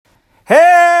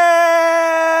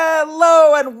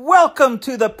Welcome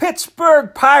to the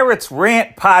Pittsburgh Pirates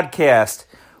Rant Podcast.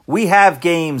 We have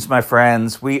games, my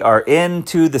friends. We are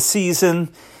into the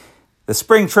season, the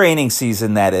spring training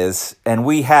season, that is, and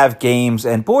we have games.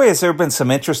 And boy, has there been some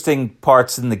interesting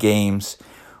parts in the games.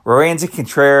 Roansy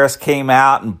Contreras came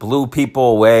out and blew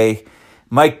people away.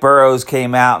 Mike Burrows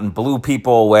came out and blew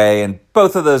people away. And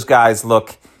both of those guys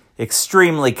look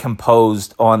extremely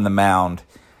composed on the mound.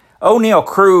 Oneil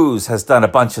Cruz has done a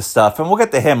bunch of stuff, and we'll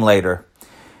get to him later.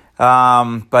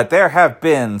 But there have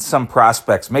been some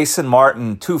prospects. Mason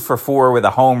Martin, 2 for 4 with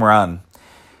a home run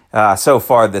so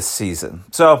far this season.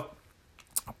 So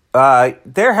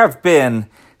there have been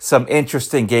some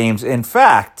interesting games. In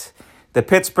fact, the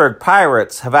Pittsburgh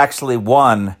Pirates have actually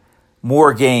won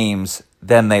more games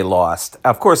than they lost.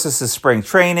 Of course, this is spring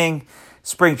training.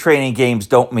 Spring training games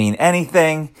don't mean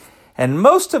anything. And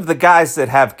most of the guys that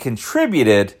have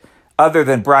contributed, other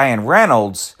than Bryan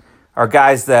Reynolds, are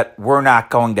guys that we're not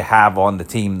going to have on the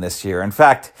team this year. In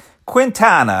fact,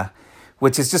 Quintana,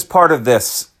 which is just part of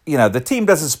this, the team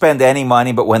doesn't spend any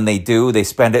money, but when they do, they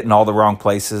spend it in all the wrong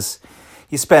places.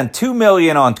 You spend $2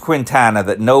 million on Quintana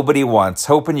that nobody wants,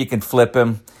 hoping you can flip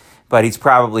him, but he's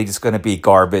probably just going to be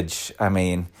garbage. I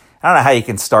mean, I don't know how you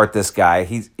can start this guy.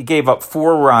 He gave up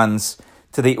 4 runs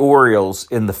to the Orioles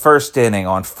in the first inning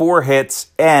on 4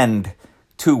 hits and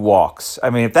 2 walks. I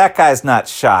mean, if that guy's not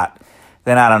shot,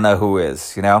 then I don't know who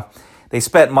is, They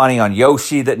spent money on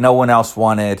Yoshi that no one else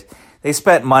wanted. They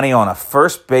spent money on a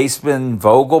first baseman,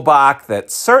 Vogelbach, that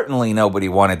certainly nobody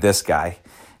wanted this guy.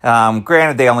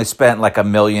 Granted, they only spent like $1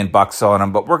 million on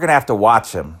him, but we're going to have to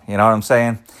watch him. You know what I'm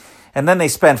saying? And then they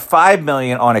spent $5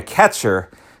 million on a catcher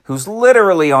who's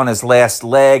literally on his last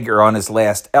leg or on his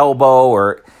last elbow,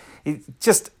 or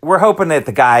we're hoping that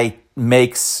the guy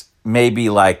makes maybe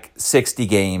like 60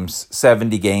 games,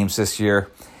 70 games this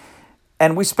year.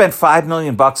 And we spent $5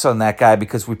 million on that guy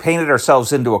because we painted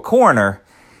ourselves into a corner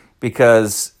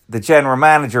because the general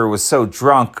manager was so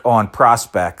drunk on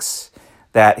prospects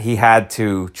that he had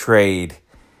to trade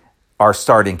our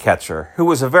starting catcher, who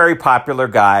was a very popular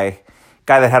guy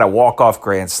that had a walk-off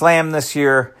grand slam this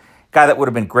year, guy that would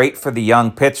have been great for the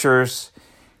young pitchers.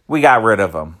 We got rid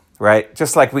of him, right?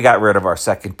 Just like we got rid of our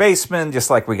second baseman, just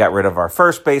like we got rid of our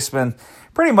first baseman.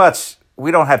 Pretty much,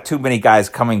 we don't have too many guys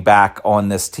coming back on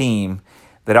this team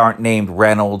that aren't named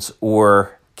Reynolds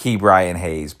or Ke'Bryan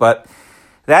Hayes. But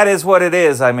that is what it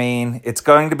is. I mean, it's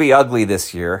going to be ugly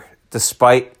this year,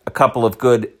 despite a couple of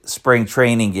good spring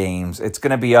training games. It's going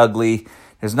to be ugly.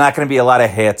 There's not going to be a lot of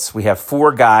hits. We have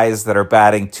 4 guys that are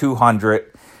batting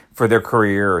 200 for their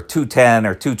career, or 210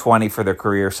 or 220 for their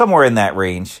career, somewhere in that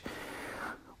range.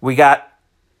 We got,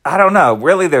 I don't know,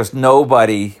 really there's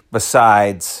nobody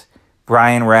besides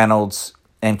Bryan Reynolds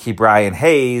and Ke'Bryan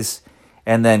Hayes.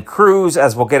 And then Cruz,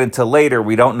 as we'll get into later,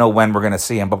 we don't know when we're going to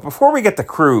see him. But before we get to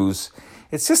Cruz,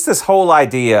 it's just this whole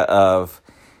idea of,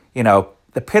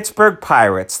 the Pittsburgh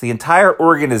Pirates, the entire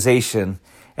organization,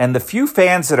 and the few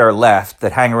fans that are left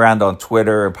that hang around on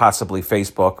Twitter and possibly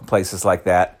Facebook and places like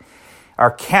that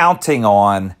are counting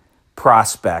on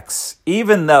prospects,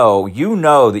 even though you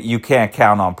know that you can't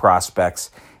count on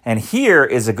prospects. And here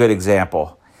is a good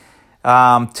example.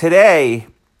 Today,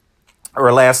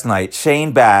 or last night,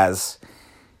 Shane Baz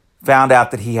found out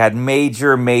that he had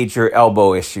major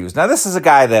elbow issues. Now, this is a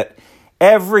guy that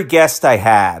every guest I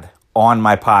had on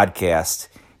my podcast,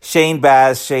 Shane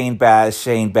Baz,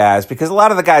 because a lot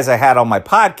of the guys I had on my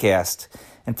podcast,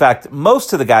 in fact,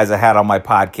 most of the guys I had on my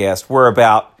podcast were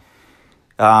about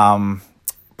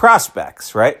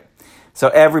prospects, right? So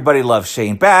everybody loves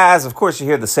Shane Baz. Of course, you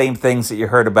hear the same things that you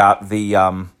heard about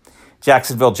the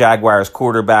Jacksonville Jaguars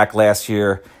quarterback last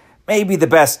year. Maybe the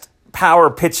best power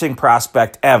pitching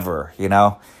prospect ever,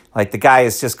 Like the guy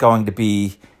is just going to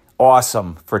be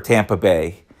awesome for Tampa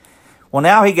Bay. Well,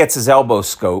 now he gets his elbow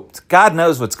scoped. God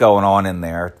knows what's going on in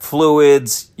there.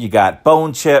 Fluids, you got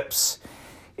bone chips.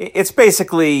 It's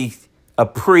basically a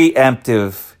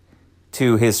preemptive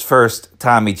to his first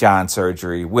Tommy John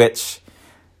surgery, which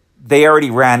they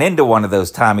already ran into one of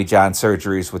those Tommy John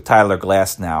surgeries with Tyler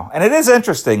Glasnow. And it is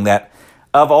interesting that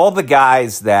of all the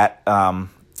guys that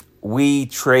we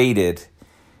traded,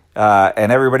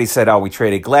 and everybody said, we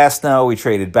traded Glasnow, we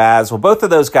traded Baz. Well, both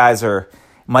of those guys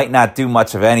might not do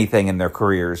much of anything in their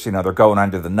careers. They're going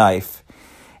under the knife.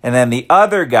 And then the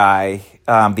other guy,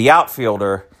 the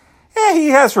outfielder, he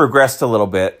has regressed a little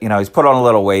bit. He's put on a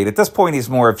little weight. At this point, he's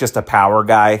more of just a power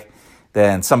guy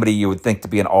than somebody you would think to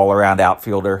be an all-around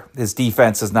outfielder. His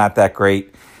defense is not that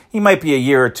great. He might be a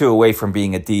year or 2 away from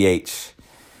being a DH.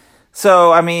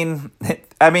 So, I mean,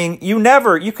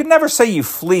 you could never say you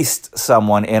fleeced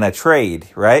someone in a trade,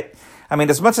 right? I mean,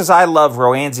 as much as I love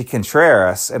Roansy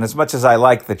Contreras and as much as I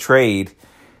like the trade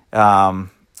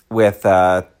with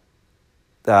the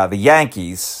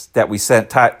Yankees that we sent,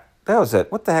 that was it.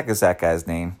 What the heck is that guy's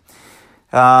name?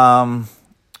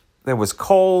 There was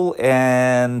Cole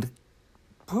and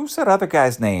who's that other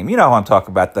guy's name? You know who I'm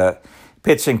talking about, the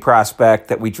pitching prospect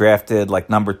that we drafted like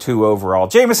number 2 overall,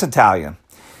 Jameson Taillon.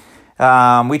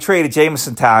 We traded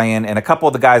Jameson Taillon, and a couple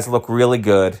of the guys look really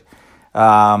good,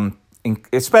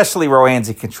 especially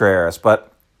Roansy Contreras.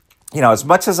 But, you know, as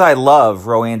much as I love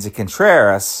Roansy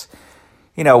Contreras,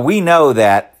 you know, we know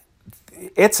that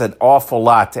it's an awful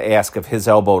lot to ask of his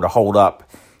elbow to hold up.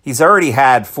 He's already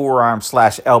had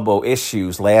forearm/elbow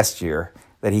issues last year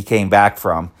that he came back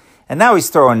from, and now he's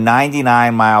throwing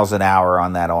 99 miles an hour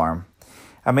on that arm.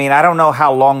 I mean, I don't know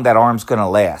how long that arm's going to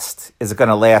last. Is it going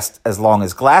to last as long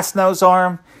as Glasnow's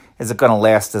arm? Is it going to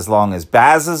last as long as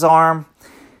Baz's arm?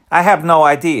 I have no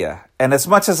idea. And as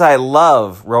much as I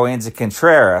love Roansy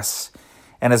Contreras,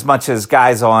 and as much as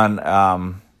guys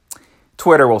on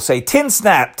Twitter will say, tin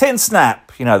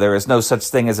snap, you know, there is no such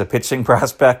thing as a pitching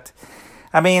prospect.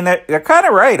 I mean, they're kind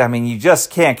of right. I mean, you just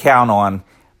can't count on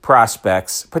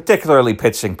prospects, particularly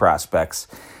pitching prospects.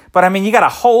 But, I mean, you got a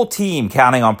whole team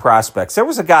counting on prospects. There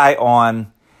was a guy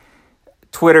on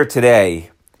Twitter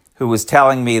today who was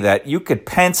telling me that you could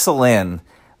pencil in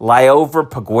Liover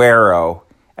Peguero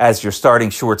as your starting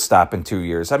shortstop in 2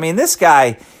 years. I mean, this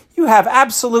guy, you have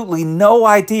absolutely no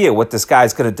idea what this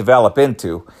guy's going to develop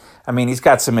into. I mean, he's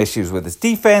got some issues with his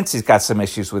defense. He's got some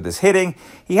issues with his hitting.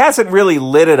 He hasn't really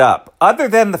lit it up, other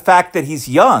than the fact that he's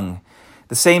young.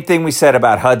 The same thing we said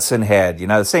about Hudson Head. You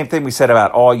know, the same thing we said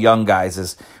about all young guys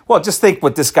is, well, just think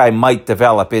what this guy might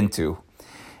develop into.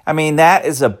 I mean, that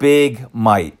is a big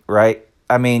might, right?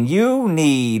 I mean, you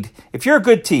need, if you're a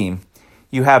good team,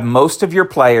 you have most of your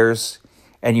players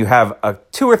and you have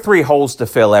 2 or 3 holes to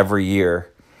fill every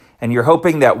year. And you're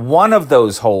hoping that one of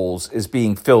those holes is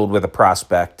being filled with a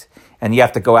prospect. And you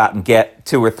have to go out and get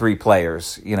 2 or 3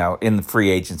 players, you know, in the free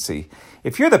agency.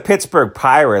 If you're the Pittsburgh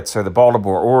Pirates or the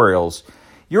Baltimore Orioles,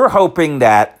 you're hoping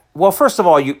that, well, first of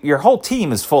all, your whole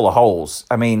team is full of holes.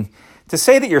 I mean, to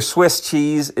say that your Swiss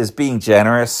cheese is being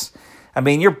generous, I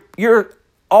mean, you're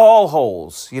all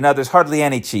holes. You know, there's hardly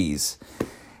any cheese.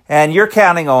 And you're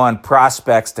counting on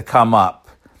prospects to come up.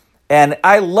 And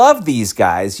I love these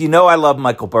guys. You know I love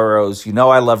Michael Burrows. You know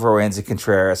I love Roansy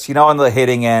Contreras. You know on the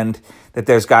hitting end that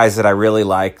there's guys that I really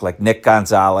like Nick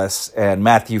Gonzalez and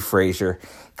Matthew Frazier.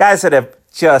 Guys that have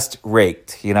just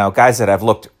raked, you know, guys that have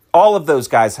looked. All of those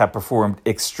guys have performed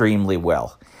extremely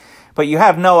well. But you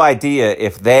have no idea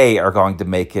if they are going to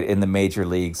make it in the major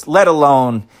leagues, let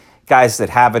alone guys that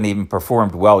haven't even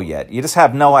performed well yet. You just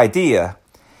have no idea.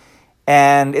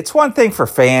 And it's one thing for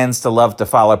fans to love to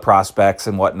follow prospects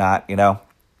and whatnot, you know.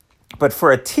 But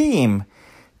for a team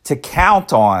to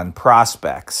count on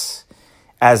prospects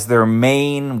as their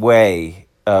main way,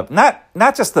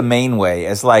 not just the main way,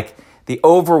 as like the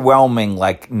overwhelming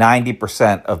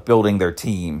 90% of building their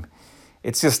team,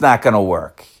 it's just not going to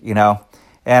work, you know?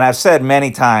 And I've said many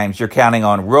times, you're counting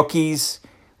on rookies,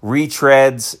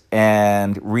 retreads,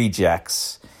 and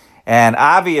rejects. And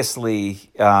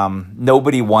obviously,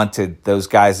 nobody wanted those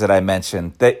guys that I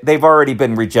mentioned. They've already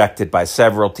been rejected by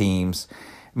several teams,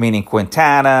 meaning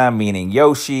Quintana, meaning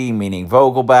Yoshi, meaning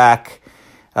Vogelbach.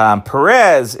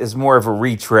 Perez is more of a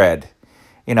retread.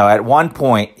 You know, at one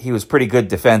point, he was pretty good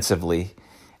defensively,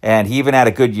 and he even had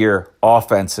a good year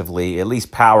offensively, at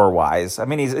least power-wise. I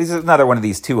mean, he's another one of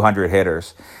these 200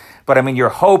 hitters. But, I mean, you're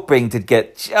hoping to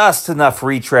get just enough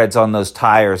retreads on those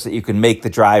tires that you can make the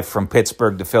drive from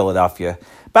Pittsburgh to Philadelphia,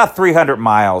 about 300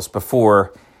 miles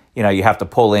before, you know, you have to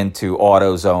pull into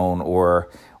AutoZone or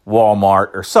Walmart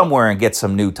or somewhere and get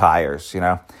some new tires, you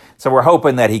know. So we're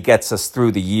hoping that he gets us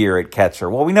through the year at catcher.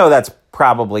 Well, we know that's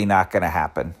probably not going to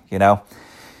happen, you know.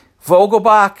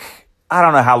 Vogelbach, I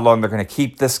don't know how long they're going to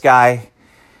keep this guy,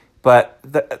 but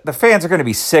the fans are going to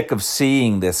be sick of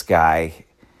seeing this guy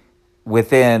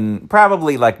within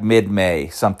probably mid-May,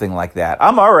 something like that.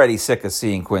 I'm already sick of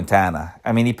seeing Quintana.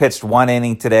 I mean, he pitched 1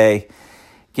 inning today,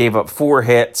 gave up 4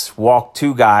 hits, walked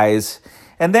 2 guys,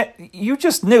 and then you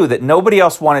just knew that nobody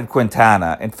else wanted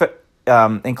Quintana,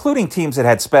 including teams that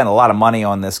had spent a lot of money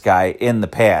on this guy in the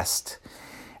past.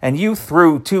 And you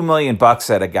threw $2 million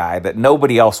at a guy that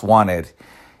nobody else wanted.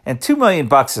 And $2 million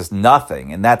is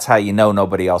nothing. And that's how you know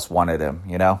nobody else wanted him,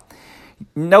 you know.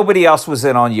 Nobody else was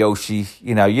in on Yoshi.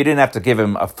 You know, you didn't have to give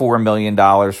him a $4 million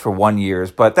for 1 year,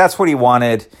 but that's what he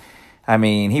wanted. I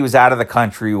mean, he was out of the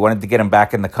country. We wanted to get him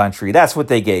back in the country. That's what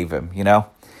they gave him, you know.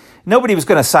 Nobody was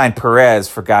going to sign Perez,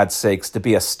 for God's sakes, to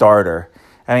be a starter.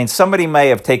 I mean, somebody may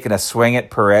have taken a swing at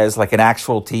Perez, like an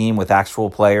actual team with actual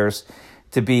players,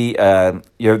 to be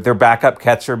their backup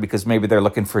catcher because maybe they're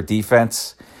looking for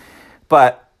defense.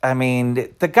 But, I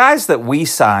mean, the guys that we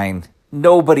sign,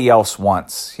 nobody else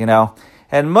wants,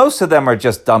 And most of them are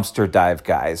just dumpster dive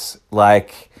guys.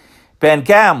 Like Ben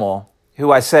Gamel,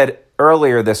 who I said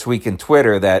earlier this week in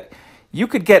Twitter that you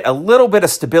could get a little bit of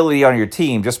stability on your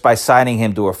team just by signing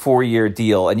him to a 4-year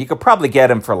deal, and you could probably get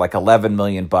him for like $11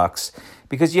 million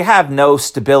because you have no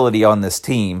stability on this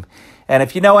team. And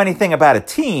if you know anything about a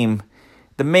team,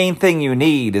 the main thing you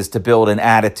need is to build an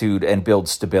attitude and build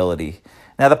stability.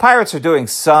 Now, the Pirates are doing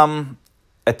some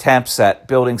attempts at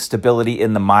building stability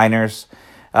in the minors.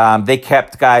 They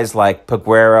kept guys like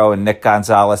Peguero and Nick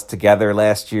Gonzalez together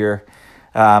last year.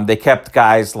 They kept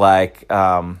guys like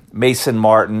Mason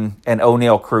Martin and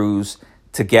O'Neal Cruz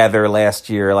together last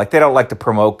year. Like, they don't like to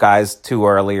promote guys too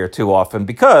early or too often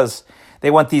because they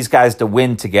want these guys to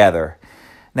win together.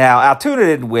 Now, Altoona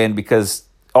didn't win because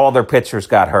all their pitchers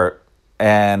got hurt,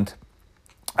 and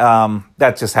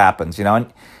that just happens,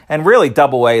 And really,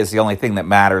 Double-A is the only thing that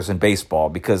matters in baseball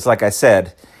because, like I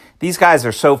said, these guys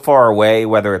are so far away,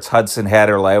 whether it's Hudson Head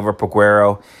or Liover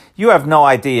Peguero. You have no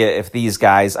idea if these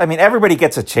guys... I mean, everybody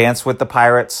gets a chance with the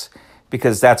Pirates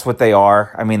because that's what they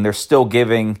are. I mean, they're still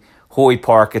giving Hoy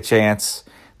Park a chance.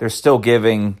 They're still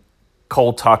giving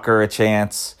Cole Tucker a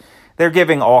chance. They're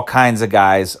giving all kinds of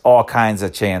guys all kinds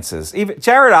of chances. Even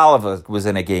Jared Oliva was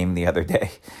in a game the other day.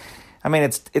 I mean,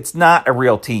 it's not a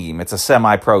real team. It's a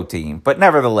semi-pro team. But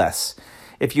nevertheless,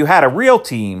 if you had a real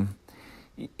team,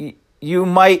 you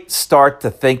might start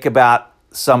to think about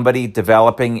somebody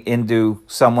developing into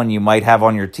someone you might have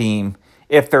on your team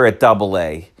if they're at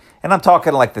Double-A. And I'm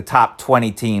talking like the top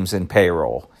 20 teams in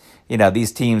payroll.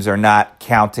 These teams are not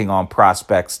counting on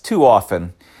prospects too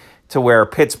often to where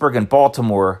Pittsburgh and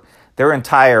Baltimore, their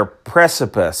entire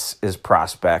precipice is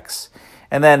prospects.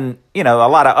 And then, a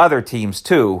lot of other teams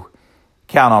too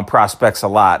count on prospects a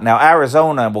lot. Now,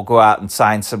 Arizona will go out and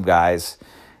sign some guys.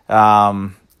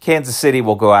 Kansas City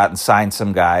will go out and sign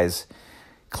some guys.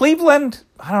 Cleveland,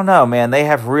 I don't know, man. They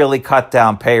have really cut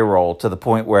down payroll to the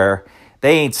point where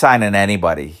they ain't signing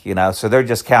anybody, so they're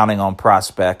just counting on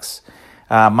prospects.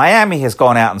 Miami has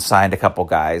gone out and signed a couple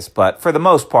guys, but for the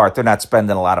most part, they're not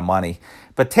spending a lot of money.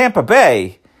 But Tampa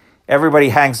Bay, everybody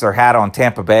hangs their hat on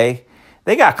Tampa Bay.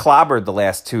 They got clobbered the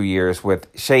last 2 years with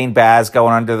Shane Baz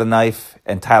going under the knife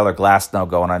and Tyler Glasnow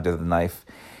going under the knife.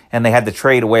 And they had to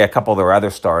trade away a couple of their other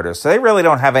starters. So they really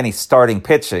don't have any starting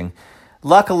pitching.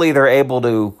 Luckily, they're able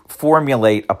to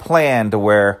formulate a plan to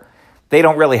where they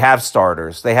don't really have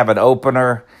starters. They have an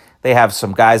opener. They have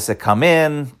some guys that come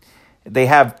in. They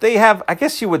have. I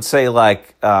guess you would say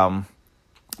like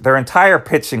their entire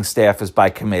pitching staff is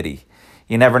by committee.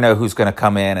 You never know who's going to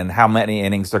come in and how many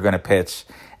innings they're going to pitch.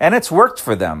 And it's worked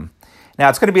for them. Now,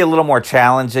 it's going to be a little more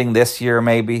challenging this year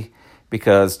maybe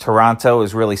because Toronto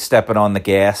is really stepping on the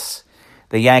gas.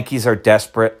 The Yankees are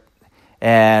desperate.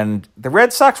 And the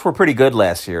Red Sox were pretty good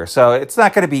last year. So it's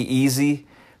not going to be easy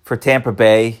for Tampa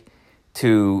Bay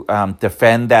to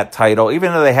defend that title.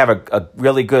 Even though they have a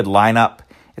really good lineup,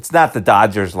 it's not the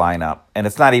Dodgers lineup. And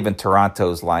it's not even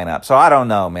Toronto's lineup. So I don't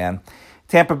know, man.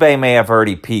 Tampa Bay may have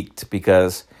already peaked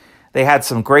because they had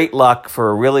some great luck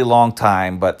for a really long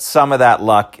time. But some of that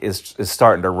luck is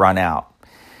starting to run out.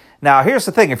 Now, here's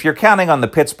the thing. If you're counting on the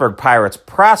Pittsburgh Pirates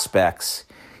prospects,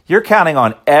 you're counting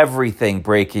on everything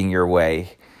breaking your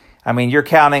way. I mean, you're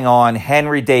counting on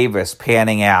Henry Davis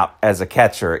panning out as a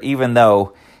catcher, even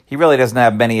though he really doesn't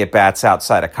have many at-bats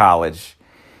outside of college.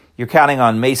 You're counting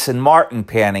on Mason Martin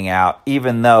panning out,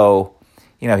 even though,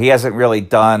 he hasn't really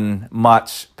done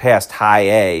much past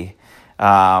high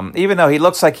A. Even though he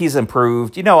looks like he's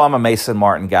improved. I'm a Mason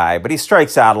Martin guy, but he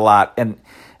strikes out a lot. And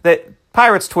the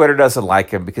Pirates Twitter doesn't like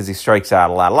him because he strikes out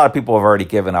a lot. A lot of people have already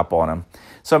given up on him.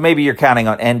 So maybe you're counting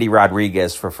on Andy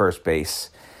Rodriguez for first base.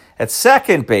 At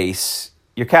second base,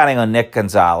 you're counting on Nick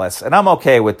Gonzalez, and I'm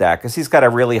okay with that because he's got a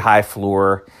really high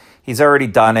floor. He's already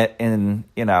done it in,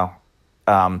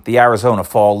 the Arizona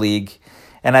Fall League,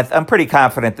 and I'm pretty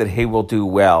confident that he will do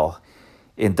well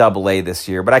in Double-A this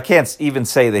year. But I can't even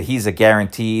say that he's a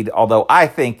guaranteed, although I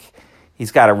think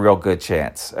he's got a real good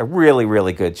chance, a really,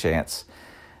 really good chance.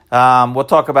 We'll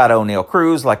talk about O'Neal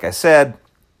Cruz, like I said.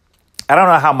 I don't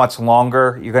know how much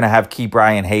longer you're going to have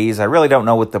Ke'Bryan Hayes. I really don't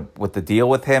know what the deal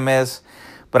with him is,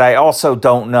 but I also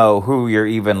don't know who you're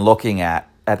even looking at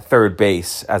third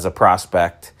base as a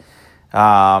prospect.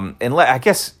 And I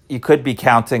guess you could be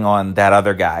counting on that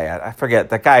other guy. I forget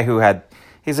that guy who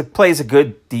plays a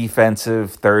good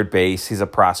defensive third base. He's a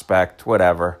prospect,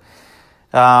 whatever.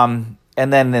 And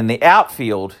then in the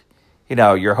outfield,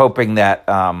 you're hoping that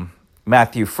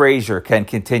Matthew Frazier can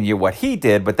continue what he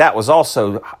did, but that was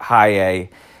also high A,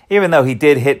 even though he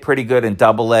did hit pretty good in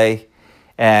double A.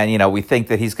 And, we think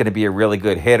that he's going to be a really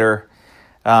good hitter.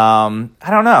 I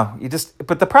don't know.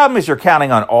 But the problem is you're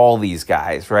counting on all these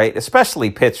guys, right? Especially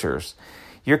pitchers.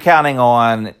 You're counting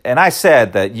on, and I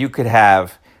said that you could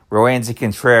have Roansy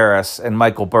Contreras and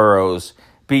Michael Burrows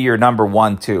be your number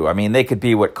 1, 2. I mean, they could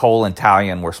be what Cole and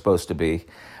Talion were supposed to be,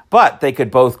 but they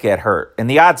could both get hurt. And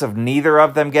the odds of neither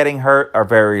of them getting hurt are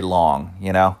very long,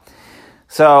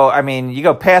 So, I mean, you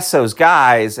go past those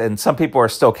guys, and some people are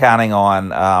still counting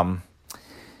on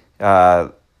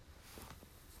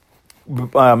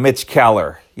Mitch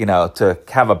Keller, to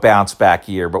have a bounce back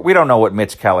year. But we don't know what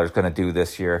Mitch Keller is going to do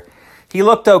this year. He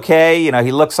looked okay.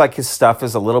 He looks like his stuff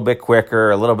is a little bit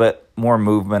quicker, a little bit more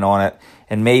movement on it,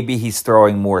 and maybe he's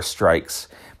throwing more strikes.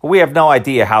 But we have no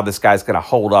idea how this guy's going to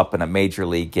hold up in a major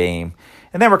league game.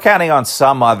 And then we're counting on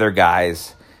some other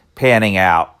guys panning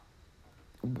out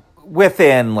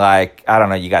within,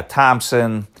 you got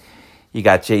Thompson, you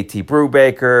got JT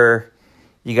Brubaker,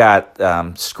 you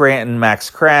got Scranton,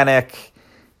 Max Kranick.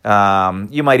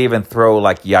 You might even throw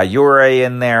Yayure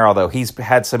in there, although he's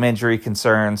had some injury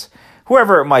concerns.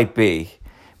 Whoever it might be.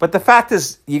 But the fact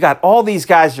is, you got all these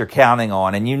guys you're counting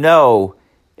on, and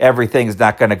everything's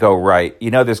not going to go right.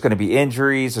 There's going to be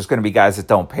injuries. There's going to be guys that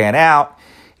don't pan out.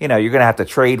 You're going to have to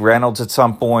trade Reynolds at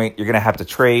some point. You're going to have to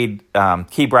trade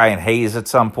Ke'Bryan Hayes at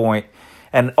some point.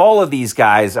 And all of these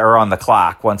guys are on the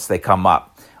clock once they come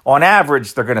up. On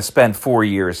average, they're going to spend 4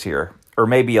 years here, or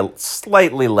maybe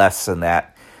slightly less than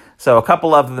that. So a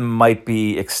couple of them might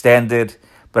be extended,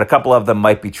 but a couple of them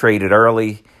might be traded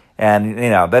early. And,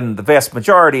 then the vast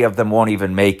majority of them won't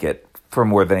even make it for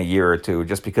more than a year or two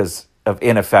just because of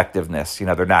ineffectiveness.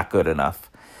 They're not good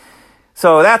enough.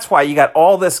 So that's why you got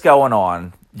all this going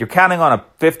on. You're counting on a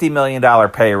 $50 million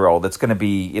payroll that's going to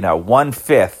be,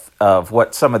 1/5 of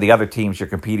what some of the other teams you're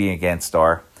competing against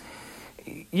are.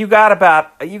 You got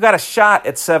a shot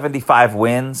at 75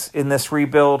 wins in this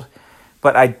rebuild,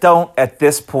 but I don't at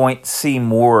this point see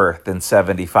more than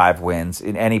 75 wins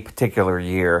in any particular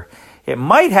year. It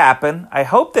might happen. I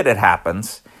hope that it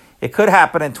happens. It could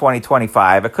happen in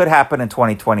 2025. It could happen in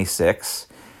 2026.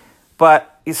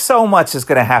 But so much is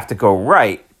going to have to go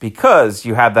right because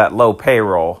you have that low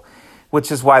payroll,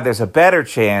 which is why there's a better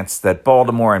chance that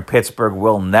Baltimore and Pittsburgh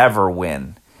will never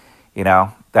win.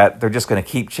 That they're just going to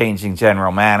keep changing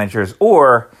general managers,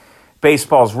 or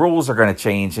baseball's rules are going to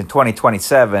change in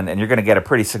 2027, and you're going to get a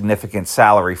pretty significant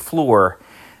salary floor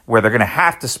where they're going to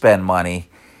have to spend money,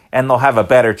 and they'll have a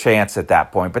better chance at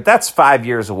that point. But that's 5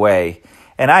 years away,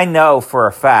 and I know for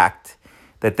a fact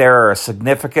that there are a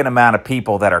significant amount of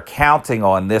people that are counting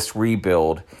on this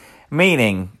rebuild,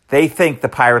 meaning they think the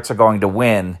Pirates are going to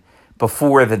win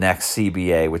before the next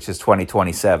CBA, which is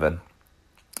 2027.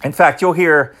 In fact, you'll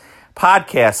hear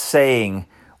podcasts saying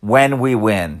when we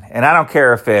win. And I don't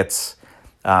care if it's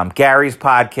Gary's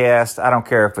podcast. I don't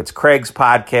care if it's Craig's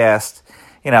podcast.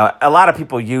 A lot of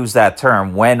people use that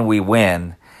term, when we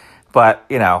win. But,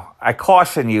 I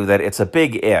caution you that it's a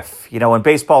big if. When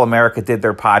Baseball America did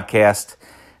their podcast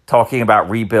talking about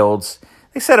rebuilds,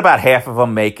 they said about half of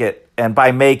them make it. And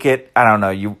by make it, I don't know,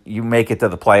 you make it to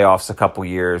the playoffs a couple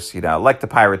years, like the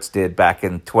Pirates did back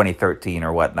in 2013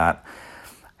 or whatnot.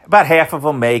 About half of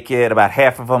them make it, about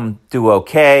half of them do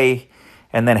okay,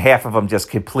 and then half of them just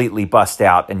completely bust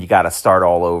out and you got to start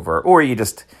all over. Or you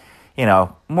just,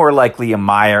 more likely you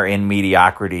mire in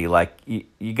mediocrity, like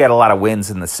you get a lot of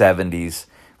wins in the 70s,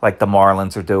 like the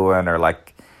Marlins are doing, or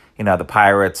the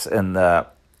Pirates and the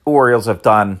Orioles have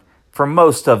done for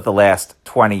most of the last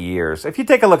 20 years. If you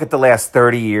take a look at the last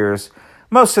 30 years,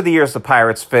 most of the years the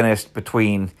Pirates finished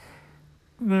between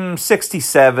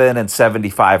 67 and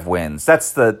 75 wins.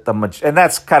 That's and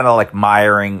that's kind of like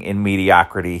miring in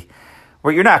mediocrity,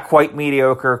 where you're not quite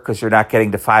mediocre because you're not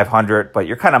getting to 500, but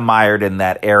you're kind of mired in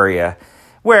that area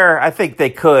where I think they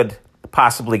could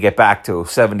possibly get back to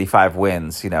 75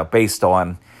 wins, based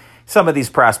on some of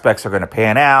these prospects are going to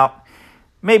pan out.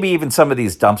 Maybe even some of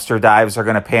these dumpster dives are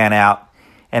going to pan out.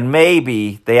 And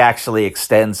maybe they actually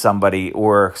extend somebody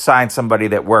or sign somebody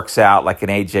that works out, like an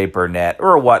A.J. Burnett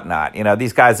or whatnot.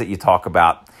 These guys that you talk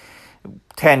about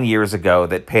 10 years ago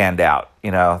that panned out,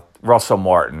 Russell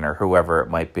Martin or whoever it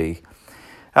might be.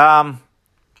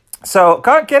 So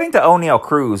getting to Oneil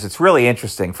Cruz, it's really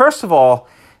interesting. First of all,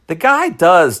 the guy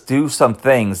does do some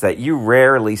things that you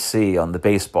rarely see on the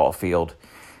baseball field.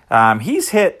 He's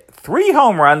hit 3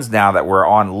 home runs now that were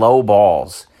on low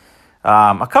balls.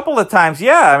 A couple of times,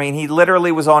 he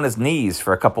literally was on his knees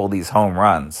for a couple of these home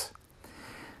runs.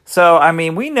 So,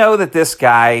 we know that this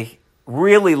guy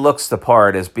really looks the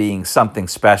part as being something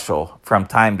special from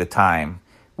time to time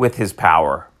with his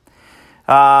power.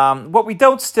 What we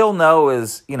don't still know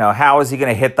is, how is he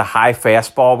going to hit the high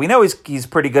fastball? We know he's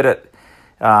pretty good at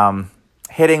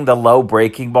hitting the low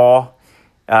breaking ball.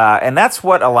 And that's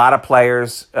what a lot of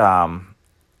players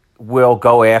will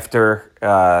go after,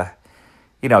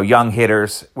 young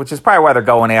hitters, which is probably why they're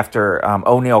going after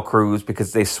O'Neill Cruz,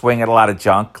 because they swing at a lot of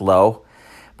junk low.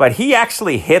 But he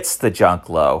actually hits the junk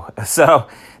low. So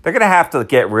they're going to have to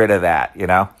get rid of that, They're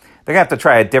going to have to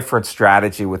try a different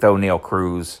strategy with O'Neill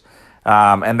Cruz.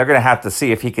 And they're going to have to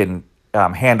see if he can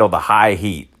handle the high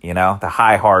heat, the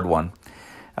high hard one.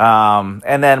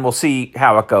 And then we'll see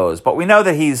how it goes. But we know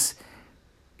that he's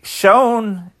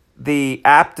shown the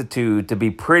aptitude to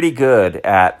be pretty good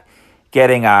at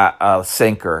getting a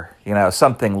sinker,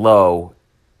 something low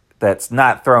that's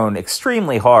not thrown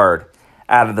extremely hard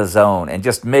out of the zone and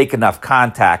just make enough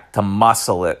contact to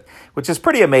muscle it, which is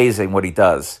pretty amazing what he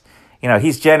does.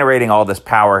 He's generating all this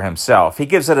power himself. He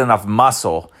gives it enough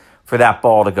muscle for that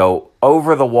ball to go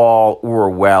over the wall or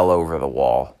well over the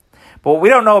wall. But what we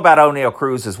don't know about O'Neill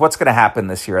Cruz is what's going to happen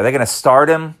this year. Are they going to start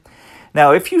him?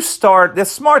 Now, if you start, the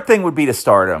smart thing would be to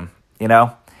start him,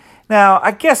 Now,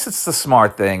 I guess it's the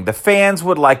smart thing. The fans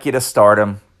would like you to start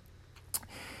him.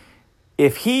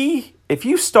 If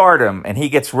you start him and he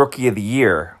gets Rookie of the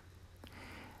Year,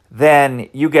 then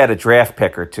you get a draft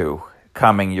pick or two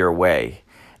coming your way.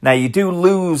 Now, you do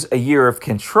lose a year of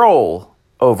control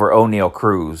over O'Neill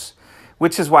Cruz,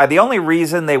 which is why the only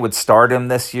reason they would start him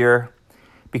this year,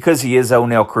 because he is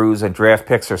O'Neill Cruz and draft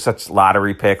picks are such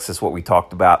lottery picks, is what we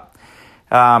talked about.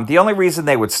 The only reason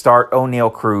they would start O'Neill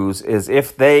Cruz is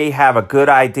if they have a good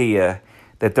idea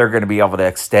that they're going to be able to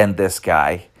extend this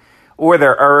guy, or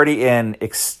they're already in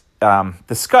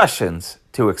discussions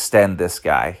to extend this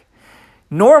guy.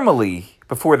 Normally,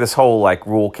 before this whole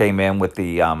rule came in with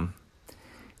the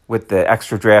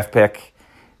extra draft pick,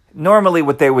 normally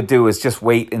what they would do is just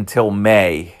wait until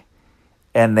May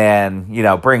and then,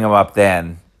 bring him up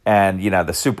then and,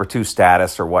 the Super 2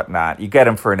 status or whatnot. You get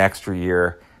him for an extra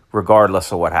year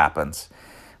regardless of what happens.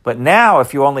 But now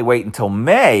if you only wait until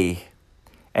May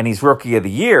and he's Rookie of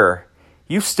the Year,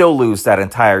 you still lose that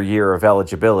entire year of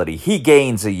eligibility. He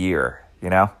gains a year,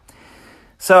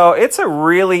 So it's a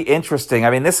really interesting,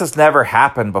 this has never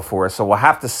happened before, so we'll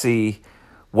have to see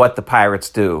what the Pirates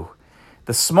do.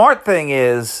 The smart thing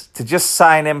is to just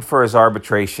sign him for his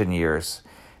arbitration years.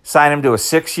 Sign him to a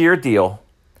 6-year deal,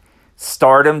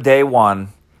 start him day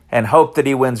one, and hope that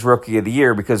he wins Rookie of the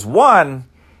Year because one,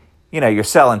 you're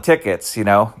selling tickets, you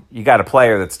got a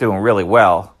player that's doing really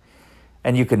well,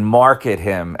 and you can market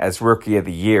him as Rookie of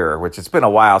the Year, which it's been a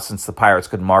while since the Pirates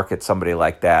could market somebody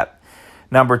like that.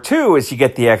 Number two is you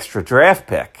get the extra draft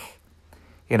pick,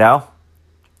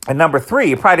 And number three,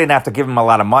 you probably didn't have to give him a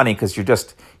lot of money because you're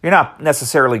not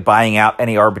necessarily buying out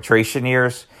any arbitration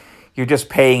years. You're just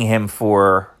paying him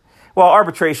for,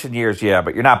 arbitration years, yeah,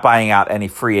 but you're not buying out any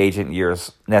free agent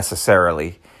years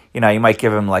necessarily. You might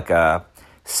give him like a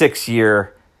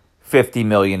 6-year, $50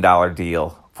 million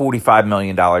deal, $45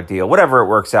 million deal, whatever it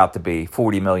works out to be,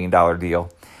 $40 million deal.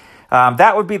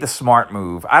 That would be the smart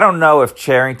move. I don't know if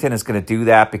Cherington is going to do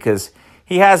that because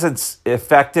he hasn't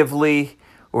effectively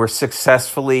or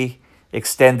successfully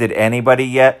extended anybody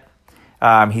yet.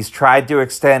 He's tried to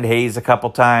extend Hayes a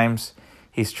couple times.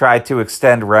 He's tried to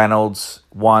extend Reynolds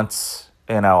once,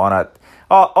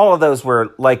 all of those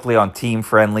were likely on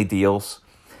team-friendly deals.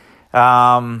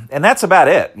 And that's about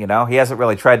it, He hasn't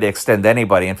really tried to extend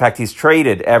anybody. In fact, he's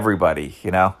traded everybody,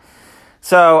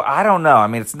 So, I don't know.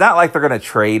 It's not like they're going to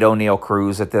trade O'Neill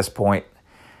Cruz at this point.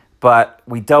 But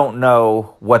we don't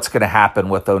know what's going to happen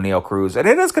with O'Neill Cruz. And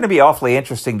it is going to be awfully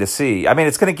interesting to see.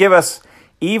 It's going to give us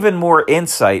even more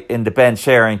insight into Ben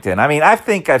Cherington. I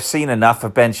think I've seen enough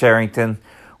of Ben Cherington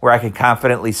where I can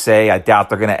confidently say I doubt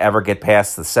they're going to ever get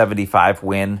past the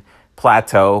 75-win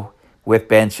plateau with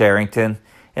Ben Cherington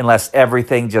unless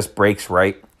everything just breaks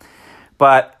right.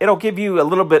 But it'll give you a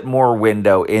little bit more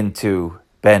window into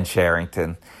Ben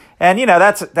Cherington. And,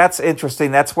 that's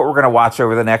interesting. That's what we're going to watch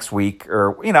over the next week.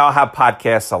 Or, I'll have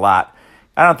podcasts a lot.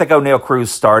 I don't think O'Neill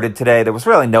Cruz started today. There was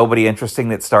really nobody interesting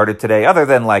that started today other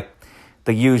than,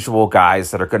 the usual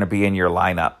guys that are going to be in your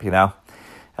lineup,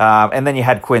 And then you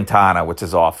had Quintana, which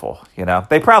is awful,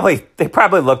 They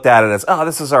probably looked at it as,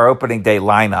 this is our opening day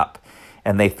lineup.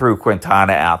 And they threw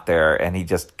Quintana out there, and he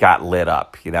just got lit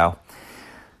up,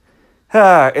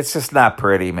 It's just not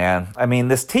pretty, man.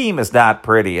 This team is not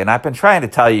pretty, and I've been trying to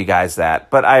tell you guys that,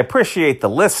 but I appreciate the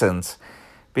listens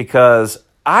because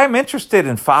I'm interested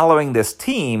in following this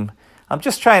team. I'm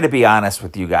just trying to be honest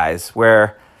with you guys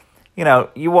where,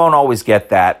 you won't always get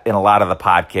that in a lot of the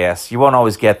podcasts. You won't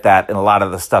always get that in a lot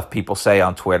of the stuff people say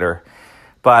on Twitter.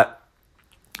 But,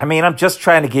 I'm just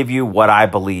trying to give you what I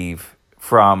believe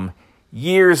from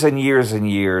years and years and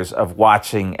years of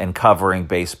watching and covering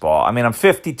baseball. I'm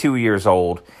 52 years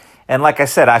old. And like I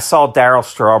said, I saw Darryl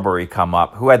Strawberry come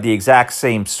up, who had the exact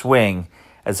same swing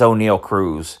as O'Neal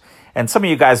Cruz. And some of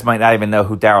you guys might not even know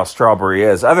who Darryl Strawberry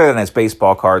is, other than his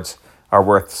baseball cards are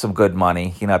worth some good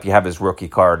money, if you have his rookie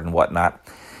card and whatnot.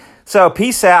 So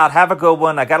peace out. Have a good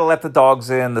one. I got to let the dogs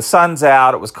in. The sun's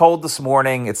out. It was cold this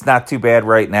morning. It's not too bad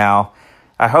right now.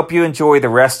 I hope you enjoy the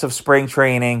rest of spring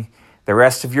training, the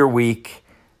rest of your week.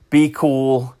 Be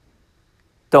cool.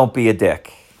 Don't be a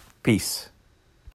dick. Peace.